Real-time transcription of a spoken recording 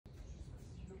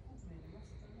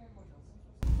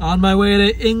On my way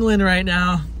to England right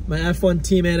now. My F1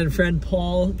 teammate and friend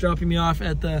Paul dropping me off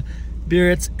at the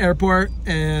Biarritz airport,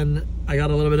 and I got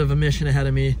a little bit of a mission ahead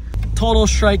of me. Total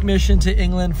strike mission to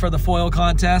England for the foil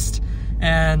contest,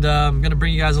 and I'm gonna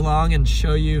bring you guys along and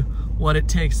show you what it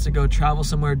takes to go travel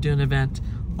somewhere, do an event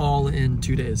all in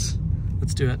 2 days.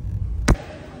 Let's do it.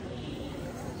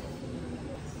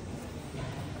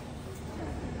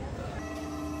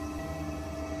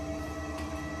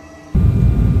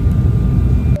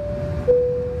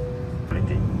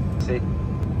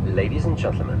 Ladies and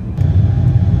gentlemen.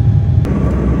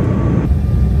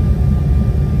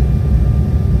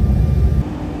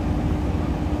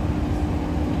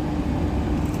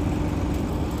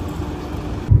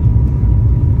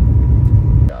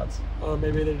 Oh,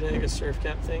 maybe they're doing a surf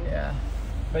camp thing. Yeah.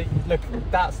 But look,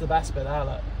 that's the best bit there,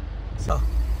 look. So,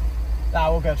 that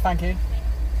all good, thank you.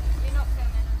 You're not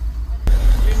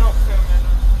filming. You're not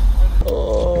filming.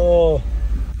 Oh.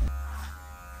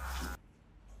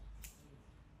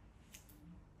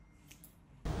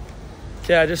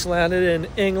 Okay, I just landed in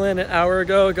England an hour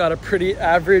ago, got a pretty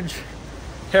average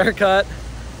haircut,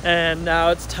 and now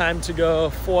it's time to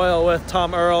go foil with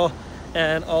Tom Earl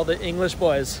and all the English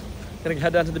boys. Gonna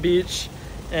head down to the beach,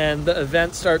 and the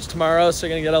event starts tomorrow, so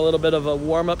you're gonna get a little bit of a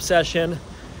warm-up session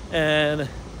and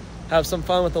have some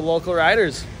fun with the local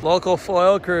riders. Local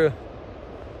foil crew.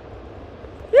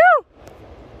 Woo!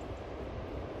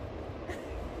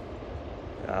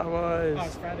 Yeah, boys. Oh,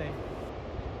 it's Freddie.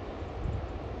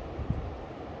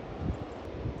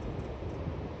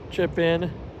 Chip in.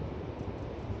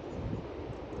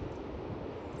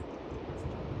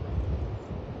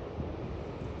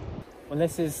 Well,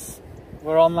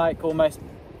 we're on like almost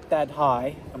dead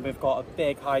high, and we've got a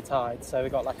big high tide, so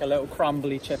we've got like a little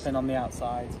crumbly chip in on the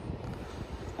outside,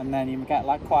 and then you get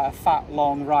like quite a fat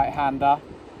long right hander,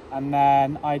 and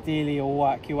then ideally you'll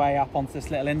work your way up onto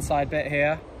this little inside bit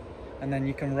here, and then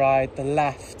you can ride the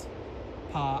left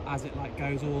part as it like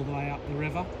goes all the way up the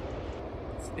river.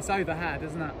 It's overhead,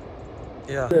 isn't it?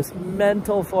 Yeah. This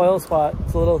mental foil spot.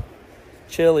 It's a little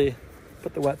chilly.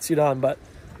 Put the wetsuit on, but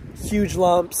huge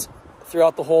lumps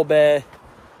throughout the whole bay.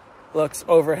 Looks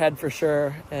overhead for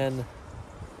sure, and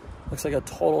looks like a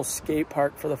total skate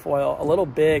park for the foil. A little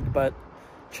big, but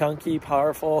chunky,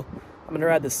 powerful. I'm gonna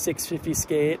ride the 650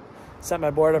 skate, set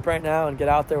my board up right now, and get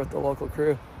out there with the local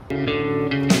crew.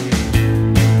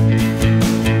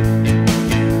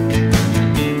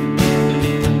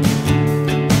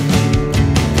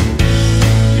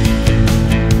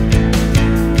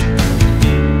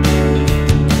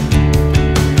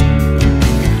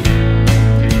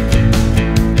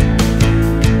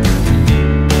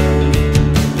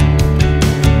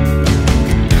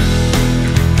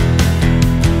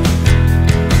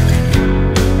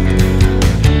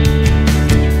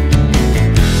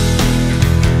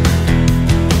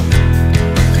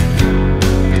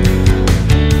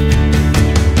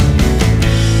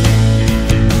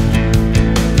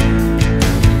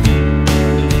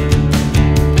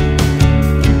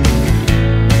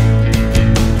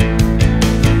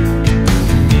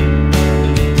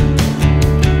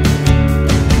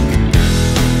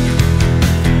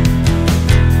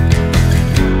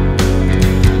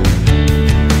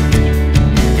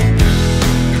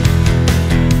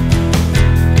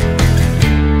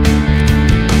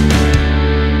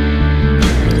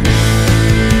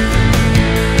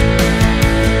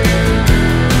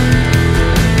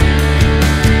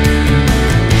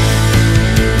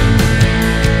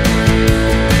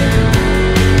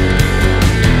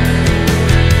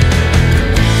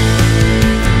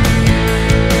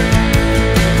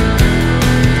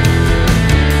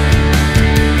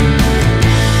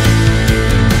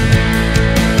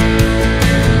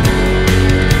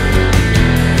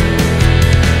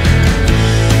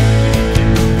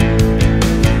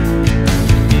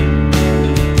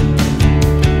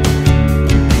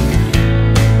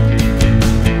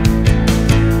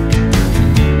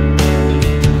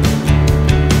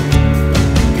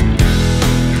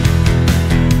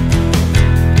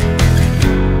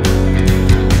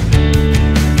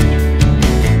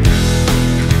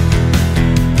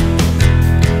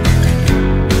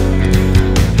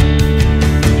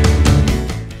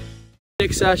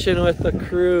 Session with the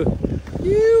crew.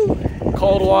 Yewww.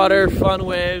 Cold water, fun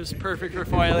waves, perfect for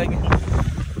foiling.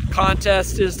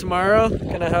 Contest is tomorrow.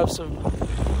 Gonna have some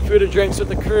food and drinks with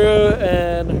the crew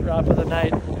and wrap of the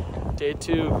night. Day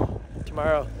 2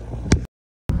 tomorrow.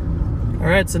 All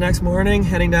right, so next morning,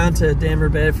 heading down to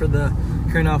Daymer Bay for the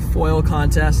Kernow Foil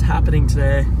Contest happening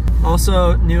today.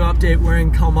 Also, new update,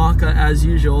 wearing Kalmaka as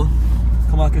usual.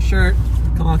 Kalmaka shirt,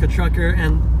 Kalmaka trucker,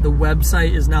 and the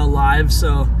website is now live,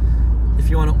 so If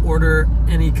you want to order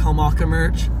any Kalmaka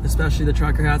merch, especially the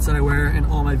trucker hats that I wear in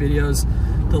all my videos,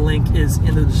 the link is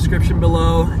in the description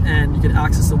below, and you can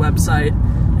access the website,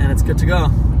 and it's good to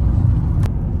go.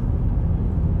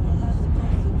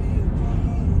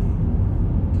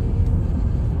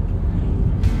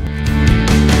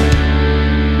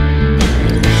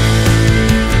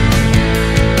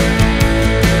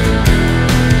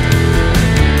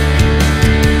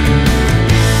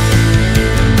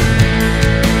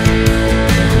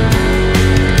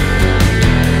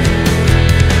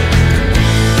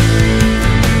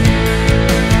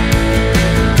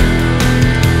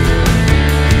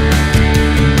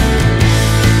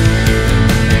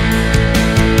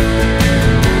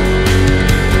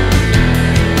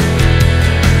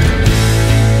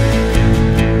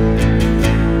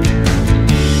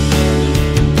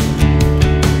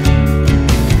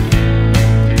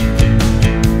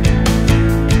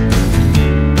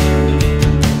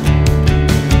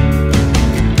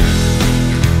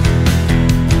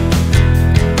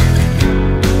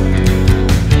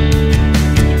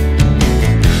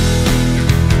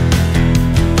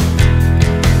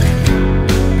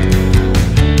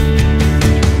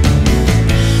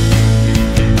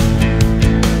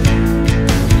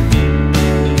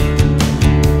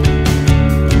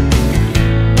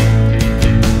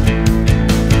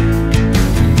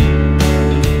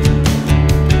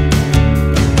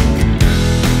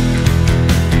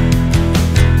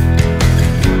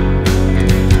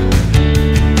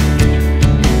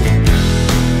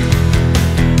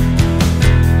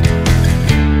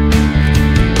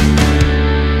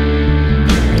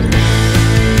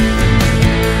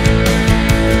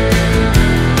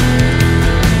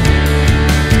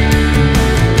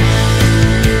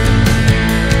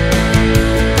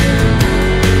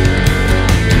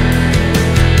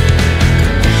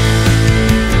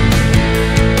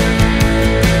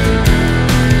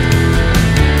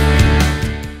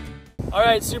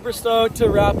 Super stoked to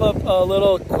wrap up a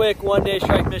little quick one-day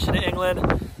strike mission in England.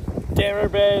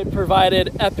 Daymer Bay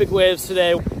provided epic waves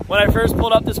today. When I first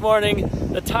pulled up this morning,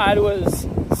 the tide was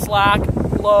slack,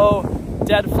 low,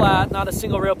 dead flat, not a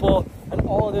single ripple, and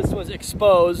all of this was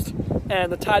exposed,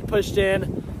 and the tide pushed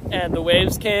in and the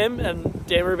waves came, and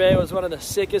Daymer Bay was one of the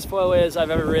sickest foil waves I've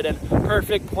ever ridden.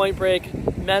 Perfect point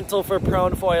break, mental for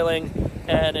prone foiling,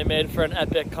 and it made for an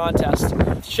epic contest.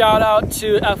 Shout out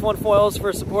to F1 Foils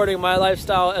for supporting my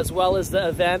lifestyle as well as the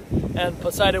event, and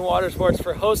Poseidon Water Sports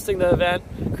for hosting the event.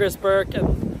 Chris Burke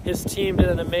and his team did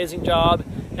an amazing job,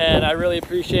 and I really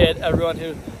appreciate everyone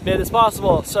who made this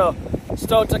possible. So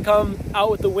stoked to come out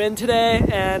with the win today,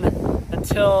 and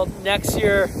until next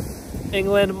year,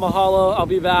 England, mahalo, I'll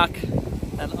be back,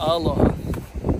 and aloha.